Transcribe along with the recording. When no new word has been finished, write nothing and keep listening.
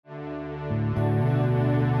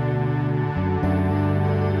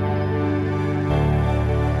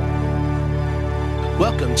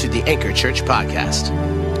Welcome to the Anchor Church podcast.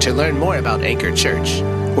 To learn more about Anchor Church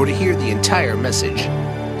or to hear the entire message,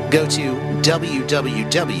 go to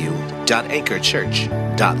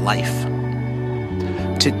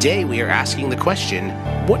www.anchorchurch.life. Today we are asking the question,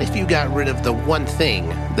 what if you got rid of the one thing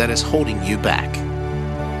that is holding you back?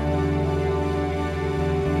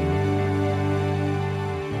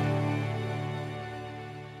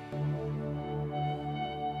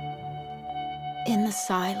 In the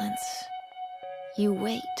silence, you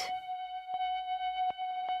wait,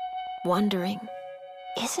 wondering,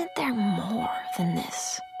 isn't there more than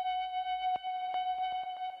this?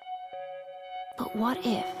 But what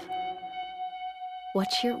if what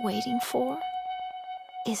you're waiting for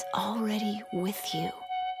is already with you?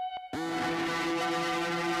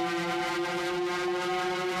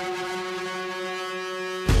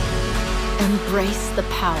 Embrace the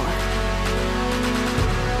power.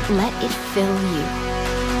 Let it fill you.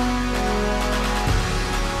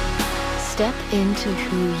 Step into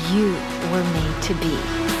who you were made to be.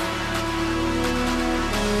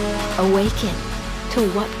 Awaken to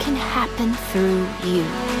what can happen through you.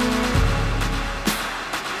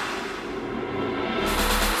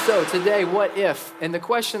 So today, what if? And the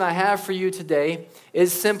question I have for you today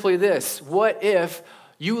is simply this. What if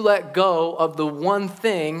you let go of the one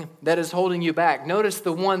thing that is holding you back? Notice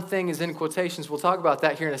the one thing is in quotations. We'll talk about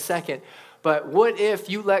that here in a second. But what if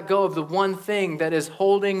you let go of the one thing that is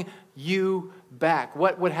holding you back?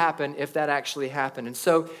 What would happen if that actually happened? And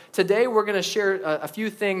so today we're going to share a few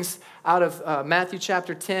things out of Matthew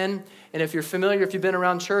chapter 10. And if you're familiar, if you've been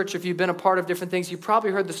around church, if you've been a part of different things, you've probably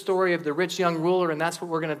heard the story of the rich young ruler, and that's what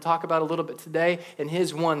we're going to talk about a little bit today in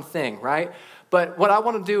his one thing, right? But what I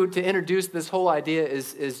want to do to introduce this whole idea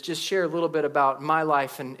is just share a little bit about my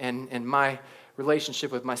life and my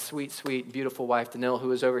relationship with my sweet, sweet, beautiful wife, Danil, who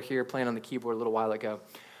was over here playing on the keyboard a little while ago.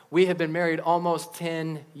 We have been married almost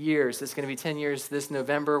 10 years. It's going to be 10 years this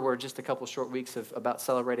November. We're just a couple short weeks of about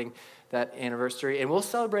celebrating that anniversary. And we'll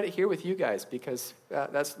celebrate it here with you guys because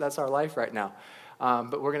that's our life right now.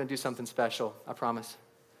 But we're going to do something special, I promise.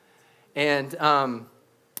 And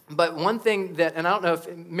but one thing that, and I don't know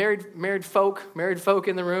if married folk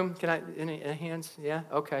in the room, any hands? Yeah?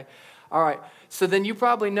 Okay. All right. So then you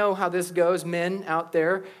probably know how this goes, men out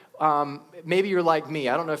there. Maybe you're like me.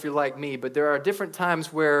 I don't know if you're like me, but there are different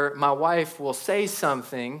times where my wife will say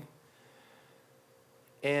something,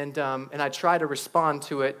 and I try to respond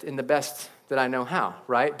to it in the best that I know how,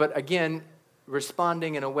 right? But again,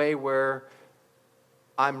 responding in a way where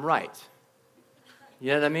I'm right. You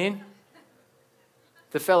know what I mean?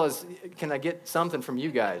 The fellas, can I get something from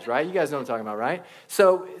you guys, right? You guys know what I'm talking about, right?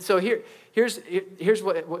 So here's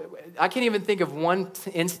what I can't even think of one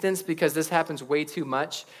instance because this happens way too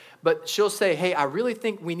much. But she'll say, hey, I really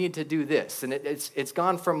think we need to do this. And it's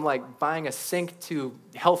gone from like buying a sink to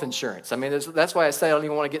health insurance. I mean, that's why I say I don't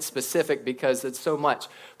even want to get specific because it's so much.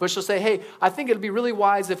 But she'll say, hey, I think it'd be really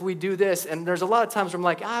wise if we do this. And there's a lot of times where I'm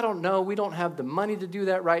like, I don't know. We don't have the money to do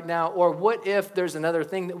that right now. Or what if there's another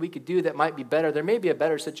thing that we could do that might be better? There may be a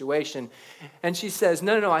better situation. And she says,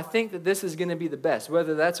 no, I think that this is going to be the best.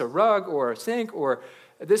 Whether that's a rug or a sink or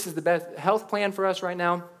this is the best health plan for us right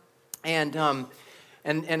now. And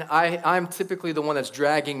I'm typically the one that's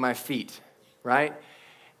dragging my feet, right?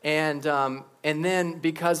 And then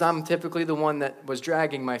because I'm typically the one that was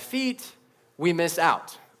dragging my feet, we miss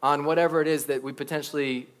out on whatever it is that we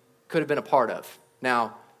potentially could have been a part of.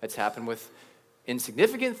 Now, it's happened with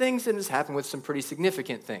insignificant things, and it's happened with some pretty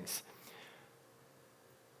significant things.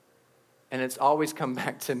 And it's always come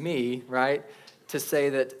back to me, right, to say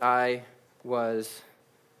that I was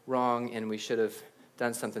wrong and we should have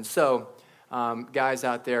done something. So, guys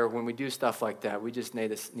out there, when we do stuff like that, we just need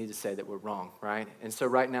to say that we're wrong, right? And so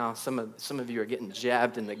right now, some of you are getting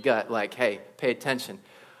jabbed in the gut, like, hey, pay attention.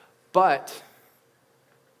 But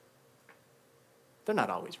they're not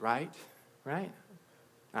always right? I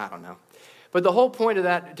don't know. But the whole point of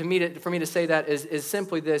that, for me to say that is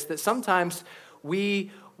simply this, that sometimes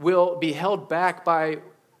we will be held back by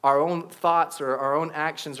our own thoughts or our own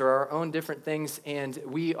actions or our own different things, and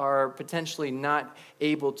we are potentially not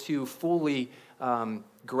able to fully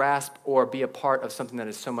grasp or be a part of something that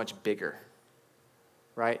is so much bigger,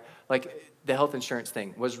 right? Like the health insurance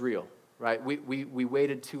thing was real, right? We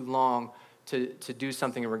waited too long to do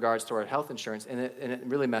something in regards to our health insurance, and it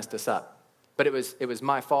really messed us up. But it was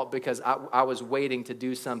my fault because I was waiting to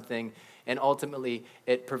do something, and ultimately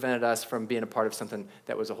it prevented us from being a part of something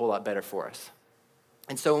that was a whole lot better for us.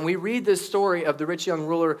 And so when we read this story of the rich young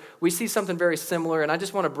ruler, we see something very similar, and I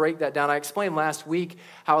just want to break that down. I explained last week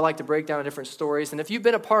how I like to break down different stories, and if you've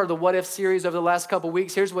been a part of the What If series over the last couple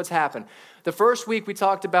weeks, here's what's happened. The first week we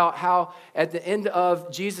talked about how at the end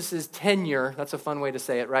of Jesus' tenure, that's a fun way to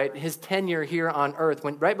say it, right? His tenure here on earth,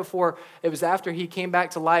 right before, it was after he came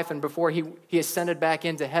back to life and before he ascended back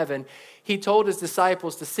into heaven, he told his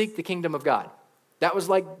disciples to seek the kingdom of God.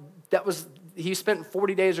 He spent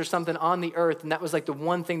 40 days or something on the earth, and that was like the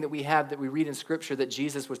one thing that we have that we read in Scripture that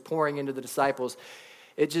Jesus was pouring into the disciples.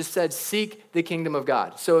 It just said, seek the kingdom of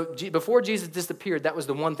God. So before Jesus disappeared, that was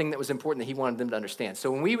the one thing that was important that he wanted them to understand.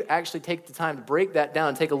 So when we actually take the time to break that down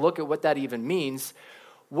and take a look at what that even means,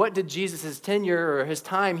 what did Jesus' tenure or his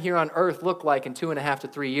time here on earth look like in 2.5 to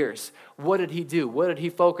 3 years? What did he do? What did he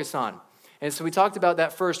focus on? And so we talked about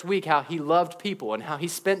that first week, how he loved people and how he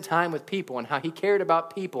spent time with people and how he cared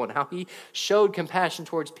about people and how he showed compassion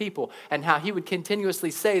towards people and how he would continuously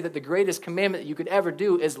say that the greatest commandment that you could ever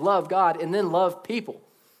do is love God and then love people.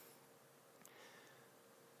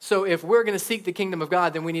 So if we're going to seek the kingdom of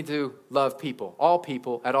God, then we need to love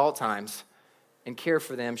people at all times, and care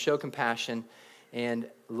for them, show compassion, and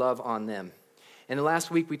love on them. And the last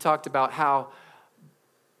week we talked about how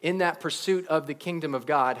in that pursuit of the kingdom of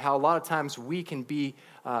God, how a lot of times we can be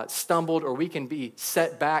stumbled or we can be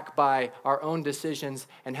set back by our own decisions,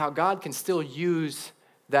 and how God can still use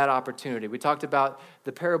that opportunity. We talked about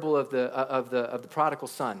the parable of the prodigal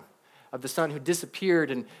son, of the son who disappeared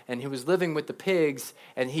and he was living with the pigs,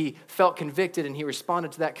 and he felt convicted and he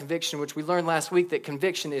responded to that conviction, which we learned last week that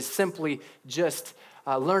conviction is simply just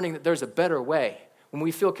learning that there's a better way. When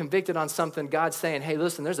we feel convicted on something, God's saying, hey,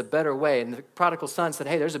 listen, there's a better way. And the prodigal son said,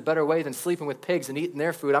 hey, there's a better way than sleeping with pigs and eating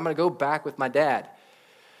their food. I'm going to go back with my dad.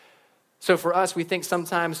 So for us, we think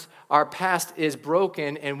sometimes our past is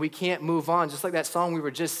broken and we can't move on, just like that song we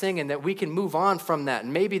were just singing, that we can move on from that.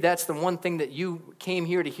 And maybe that's the one thing that you came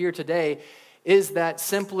here to hear today, is that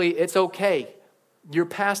simply it's okay. Your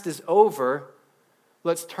past is over.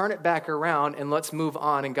 Let's turn it back around and let's move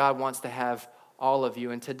on. And God wants to have all of you.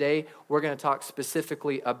 And today we're going to talk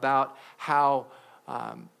specifically about how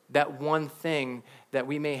that one thing that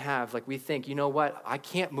we may have, like we think, you know what, I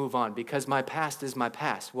can't move on because my past is my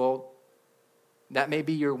past. Well, that may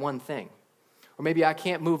be your one thing. Or maybe I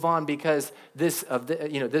can't move on because this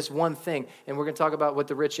one thing. And we're going to talk about what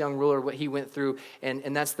the rich young ruler, what he went through.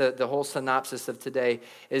 And that's the whole synopsis of today,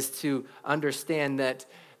 is to understand that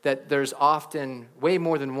there's often way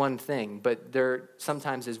more than one thing, but there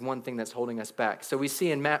sometimes is one thing that's holding us back. So we see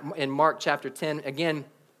in Mark chapter 10, again,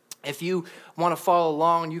 if you want to follow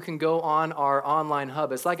along, you can go on our online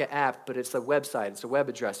hub. It's like an app, but it's a website. It's a web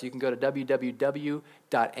address. You can go to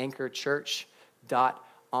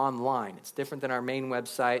www.anchorchurch.online. It's different than our main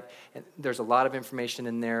website, and there's a lot of information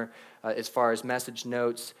in there as far as message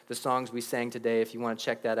notes, the songs we sang today, if you want to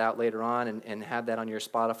check that out later on and have that on your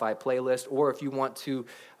Spotify playlist, or if you want to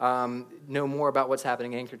know more about what's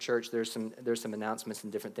happening at Anchor Church, there's some announcements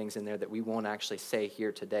and different things in there that we won't actually say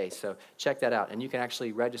here today. So check that out, and you can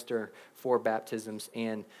actually register for baptisms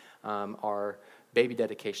and our baby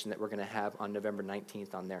dedication that we're going to have on November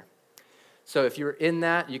 19th on there. So if you're in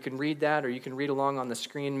that, you can read that, or you can read along on the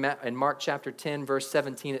screen. In Mark chapter 10, verse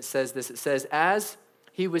 17, it says this. It says, as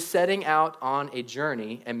he was setting out on a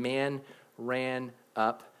journey, a man ran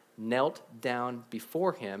up, knelt down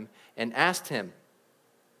before him, and asked him.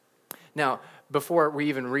 Now, before we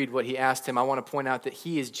even read what he asked him, I want to point out that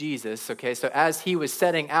he is Jesus, okay? So as he was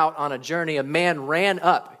setting out on a journey, a man ran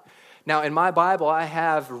up. Now, in my Bible, I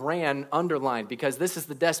have ran underlined because this is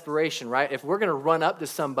the desperation, right? If we're going to run up to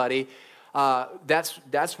somebody, that's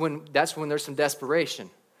when there's some desperation,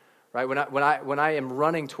 right? When I am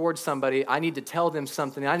running towards somebody, I need to tell them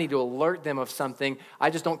something. I need to alert them of something. I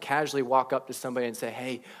just don't casually walk up to somebody and say,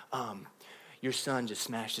 "Hey, your son just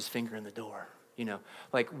smashed his finger in the door." You know,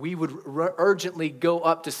 like we would urgently go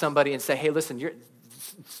up to somebody and say, "Hey, listen,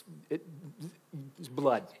 it's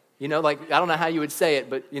blood." You know, like I don't know how you would say it,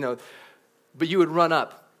 but but you would run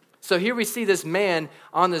up. So here we see this man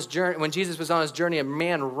on this journey. When Jesus was on his journey, a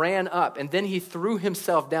man ran up, and then he threw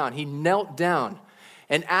himself down. He knelt down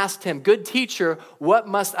and asked him, "Good teacher, what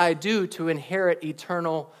must I do to inherit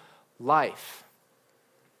eternal life?"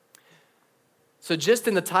 So just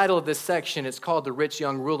in the title of this section, it's called The Rich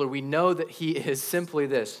Young Ruler. We know that he is simply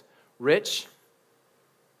this: rich,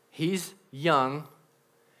 he's young,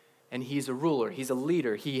 and he's a ruler. He's a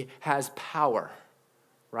leader. He has power,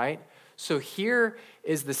 right? So here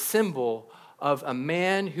is the symbol of a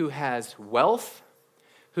man who has wealth,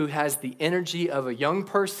 who has the energy of a young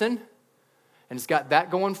person, And it's got that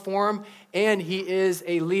going for him. And he is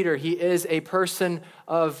a leader. He is a person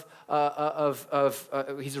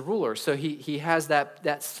he's a ruler. So he has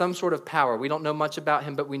that some sort of power. We don't know much about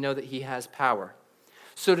him, but we know that he has power.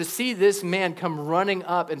 So to see this man come running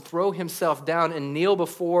up and throw himself down and kneel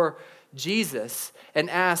before Jesus and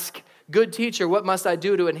ask, "Good teacher, what must I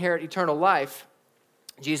do to inherit eternal life?"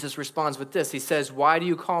 Jesus responds with this. He says, "Why do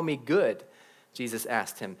you call me good?" Jesus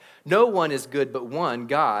asked him. "No one is good but one,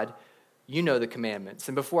 God. You know the commandments."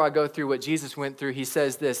 And before I go through what Jesus went through, he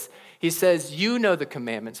says this. He says, "You know the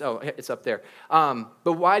commandments." Oh, it's up there.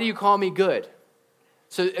 "But why do you call me good?"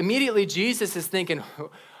 So immediately Jesus is thinking,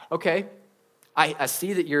 okay, I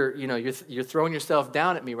see that you're throwing yourself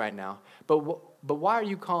down at me right now, but why are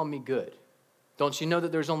you calling me good? Don't you know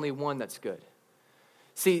that there's only one that's good?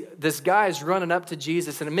 See, this guy is running up to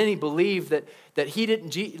Jesus, and many believe that he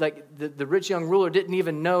didn't, like the rich young ruler didn't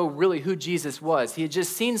even know really who Jesus was. He had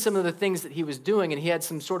just seen some of the things that he was doing, and he had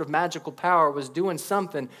some sort of magical power, was doing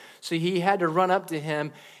something, so he had to run up to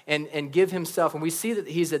him and give himself. And we see that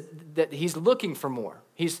he's looking for more.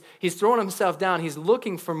 He's throwing himself down. He's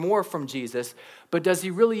looking for more from Jesus, but does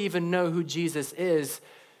he really even know who Jesus is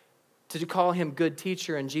to call him good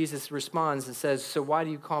teacher? And Jesus responds and says, "So why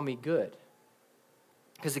do you call me good?"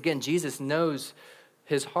 Because again, Jesus knows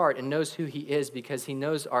his heart and knows who he is because he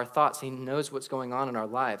knows our thoughts. He knows what's going on in our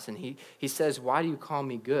lives. And he says, "Why do you call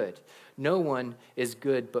me good? No one is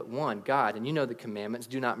good but one, God. And you know the commandments.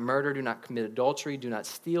 Do not murder, do not commit adultery, do not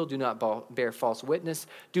steal, do not bear false witness,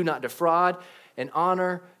 do not defraud, and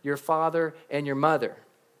honor your father and your mother."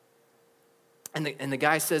 And the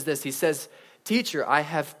guy says this. He says, "Teacher, I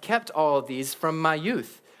have kept all of these from my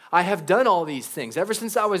youth. I have done all these things. Ever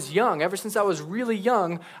since I was young, ever since I was really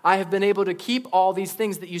young, I have been able to keep all these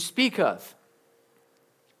things that you speak of."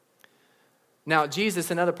 Now,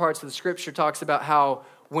 Jesus in other parts of the scripture talks about how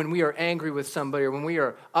when we are angry with somebody or when we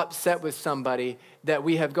are upset with somebody, that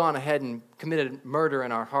we have gone ahead and committed murder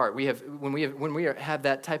in our heart. When we have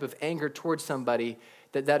that type of anger towards somebody,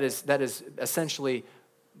 that is essentially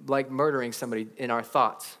like murdering somebody in our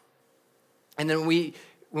thoughts. And then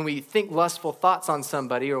when we think lustful thoughts on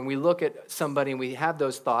somebody, or when we look at somebody and we have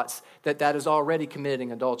those thoughts, that is already committing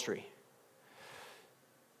adultery.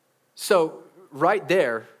 So right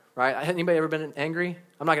there, right? Anybody ever been angry?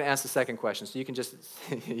 I'm not going to ask the second question, so you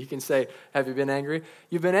can say, "Have you been angry?"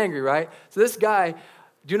 You've been angry, right? So this guy,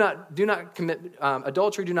 do not commit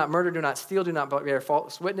adultery, do not murder, do not steal, do not bear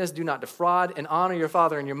false witness, do not defraud, and honor your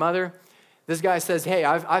father and your mother. This guy says, "Hey,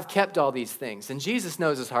 I've kept all these things." And Jesus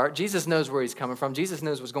knows his heart. Jesus knows where he's coming from. Jesus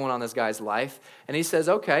knows what's going on in this guy's life. And he says,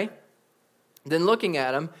 okay. Then looking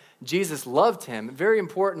at him, Jesus loved him. Very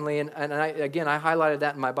importantly, and I highlighted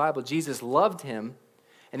that in my Bible, Jesus loved him.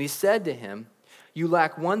 And he said to him, "You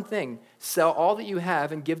lack one thing. Sell all that you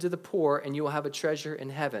have and give to the poor, and you will have a treasure in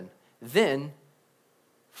heaven. Then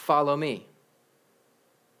follow me."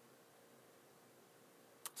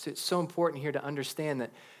 So it's so important here to understand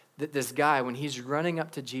that this guy, when he's running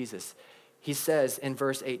up to Jesus, he says in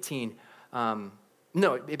verse 18,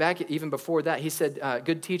 back even before that, he said,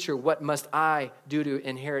 "Good teacher, what must I do to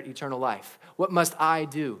inherit eternal life? What must I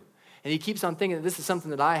do?" And he keeps on thinking that this is something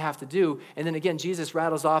that I have to do. And then again, Jesus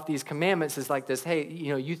rattles off these commandments as like this, "Hey,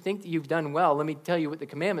 you think that you've done well. Let me tell you what the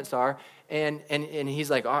commandments are." And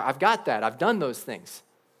he's like, "Oh, I've got that. I've done those things."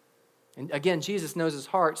 And again, Jesus knows his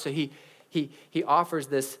heart, so he offers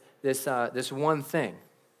this one thing.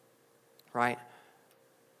 Right?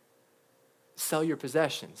 Sell your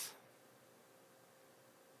possessions.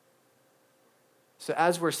 So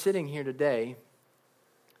as we're sitting here today,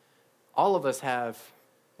 all of us have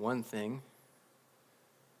one thing.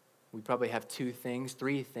 We probably have two things,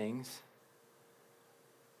 three things.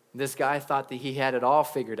 This guy thought that he had it all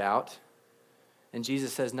figured out. And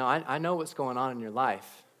Jesus says, "No, I know what's going on in your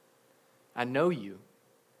life. I know you.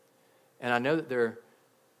 And I know that there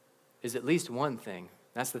is at least one thing."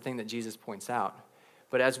 That's the thing that Jesus points out.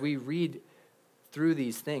 But as we read through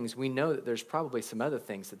these things, we know that there's probably some other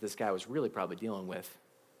things that this guy was really probably dealing with.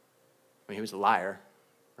 I mean, he was a liar,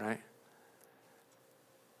 right?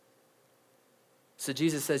 So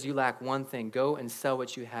Jesus says, "You lack one thing. Go and sell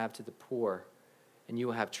what you have to the poor, and you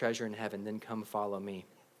will have treasure in heaven. Then come follow me."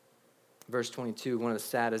 Verse 22, one of the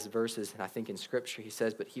saddest verses, I think, in Scripture, he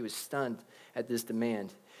says, "But he was stunned at this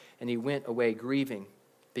demand, and he went away grieving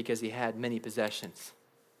because he had many possessions."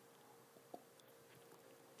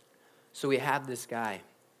 So we have this guy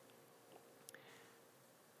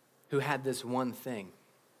who had this one thing.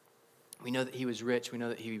 We know that he was rich. We know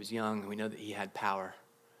that he was young. We know that he had power.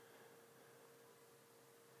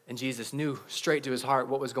 And Jesus knew straight to his heart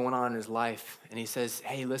what was going on in his life. And he says,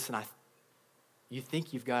 "Hey, listen, you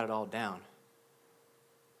think you've got it all down.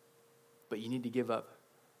 but you need to give up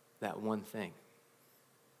that one thing.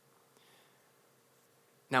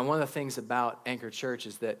 Now, one of the things about Anchor Church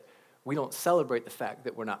is that we don't celebrate the fact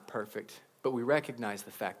that we're not perfect, but we recognize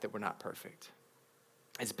the fact that we're not perfect.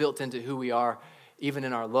 It's built into who we are, even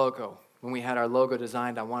in our logo. When we had our logo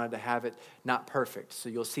designed, I wanted to have it not perfect. So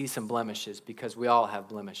you'll see some blemishes because we all have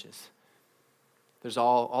blemishes. There's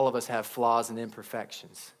all of us have flaws and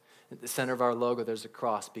imperfections. At the center of our logo, there's a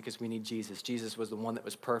cross because we need Jesus. Jesus was the one that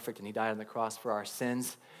was perfect, and he died on the cross for our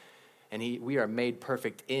sins, and we are made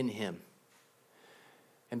perfect in him.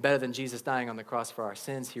 And better than Jesus dying on the cross for our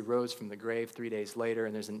sins, he rose from the grave 3 days later,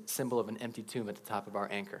 and there's a symbol of an empty tomb at the top of our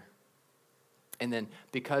anchor. And then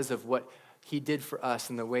because of what he did for us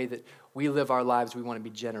and the way that we live our lives, we want to be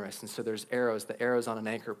generous. And so there's arrows. The arrows on an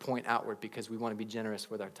anchor point outward because we want to be generous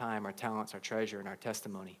with our time, our talents, our treasure, and our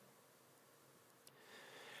testimony.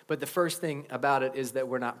 But the first thing about it is that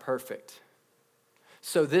we're not perfect.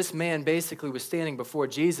 So this man basically was standing before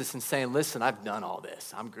Jesus and saying, listen, I've done all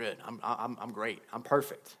this. I'm good. I'm great. I'm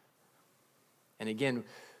perfect. And again,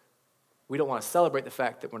 we don't want to celebrate the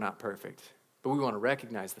fact that we're not perfect, but we want to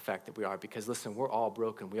recognize the fact that we are because, listen, we're all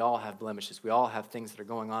broken. We all have blemishes. We all have things that are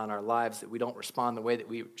going on in our lives that we don't respond the way that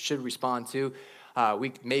we should respond to.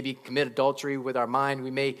 We maybe commit adultery with our mind.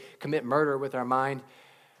 We may commit murder with our mind.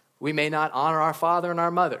 We may not honor our father and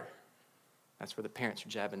our mother. That's where the parents are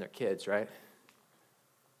jabbing their kids, right?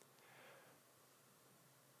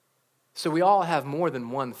 So we all have more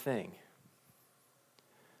than one thing.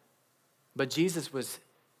 But Jesus was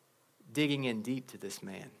digging in deep to this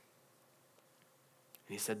man. And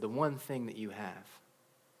he said, the one thing that you have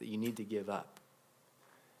that you need to give up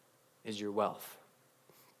is your wealth.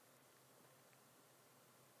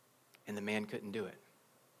 And the man couldn't do it.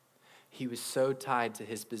 He was so tied to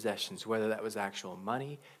his possessions, whether that was actual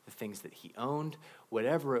money, the things that he owned,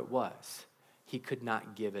 whatever it was, he could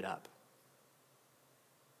not give it up.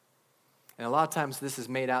 And a lot of times this is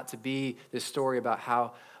made out to be this story about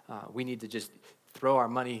how we need to just throw our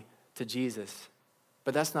money to Jesus.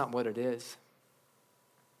 But that's not what it is.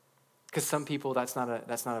 Because some people, that's not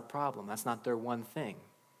a problem. That's not their one thing.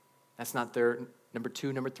 That's not their number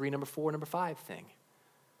 2, number 3, number 4, number 5 thing.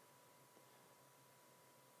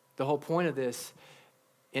 The whole point of this,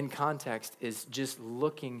 in context, is just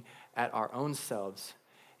looking at our own selves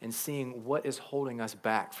and seeing what is holding us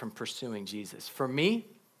back from pursuing Jesus. For me,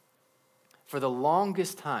 for the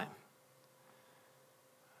longest time,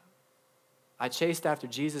 I chased after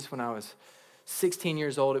Jesus when I was 16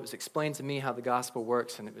 years old. It was explained to me how the gospel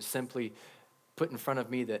works, and it was simply put in front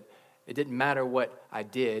of me that it didn't matter what I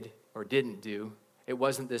did or didn't do. It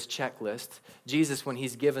wasn't this checklist. Jesus, when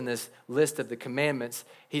he's given this list of the commandments,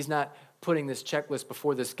 he's not putting this checklist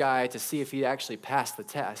before this guy to see if he actually passed the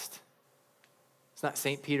test. It's not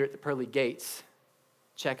St. Peter at the pearly gates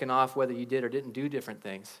checking off whether you did or didn't do different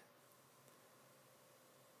things.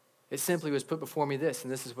 It simply was put before me this,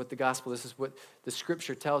 and this is what the gospel, this is what the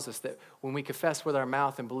scripture tells us, that when we confess with our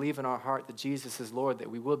mouth and believe in our heart that Jesus is Lord, that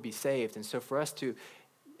we will be saved. And so for us to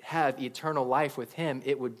have eternal life with him,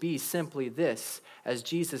 it would be simply this. As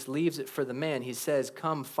Jesus leaves it for the man, he says,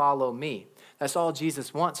 come follow me. That's all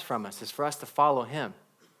Jesus wants from us, is for us to follow him.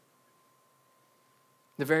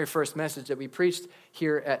 The very first message that we preached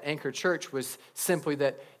here at Anchor Church was simply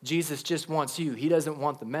that Jesus just wants you. He doesn't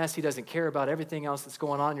want the mess. He doesn't care about everything else that's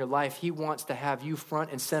going on in your life. He wants to have you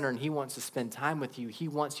front and center, and he wants to spend time with you. He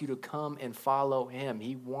wants you to come and follow him.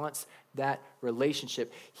 He wants that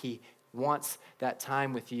relationship. He wants that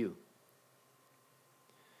time with you.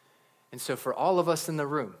 And so for all of us in the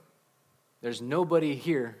room, there's nobody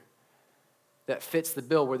here that fits the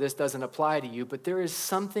bill where this doesn't apply to you, but there is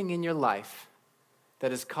something in your life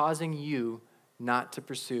that is causing you not to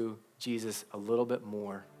pursue Jesus a little bit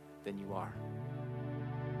more than you are.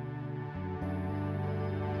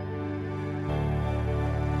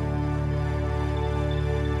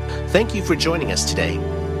 Thank you for joining us today.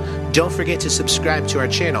 Don't forget to subscribe to our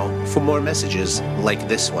channel for more messages like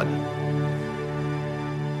this one.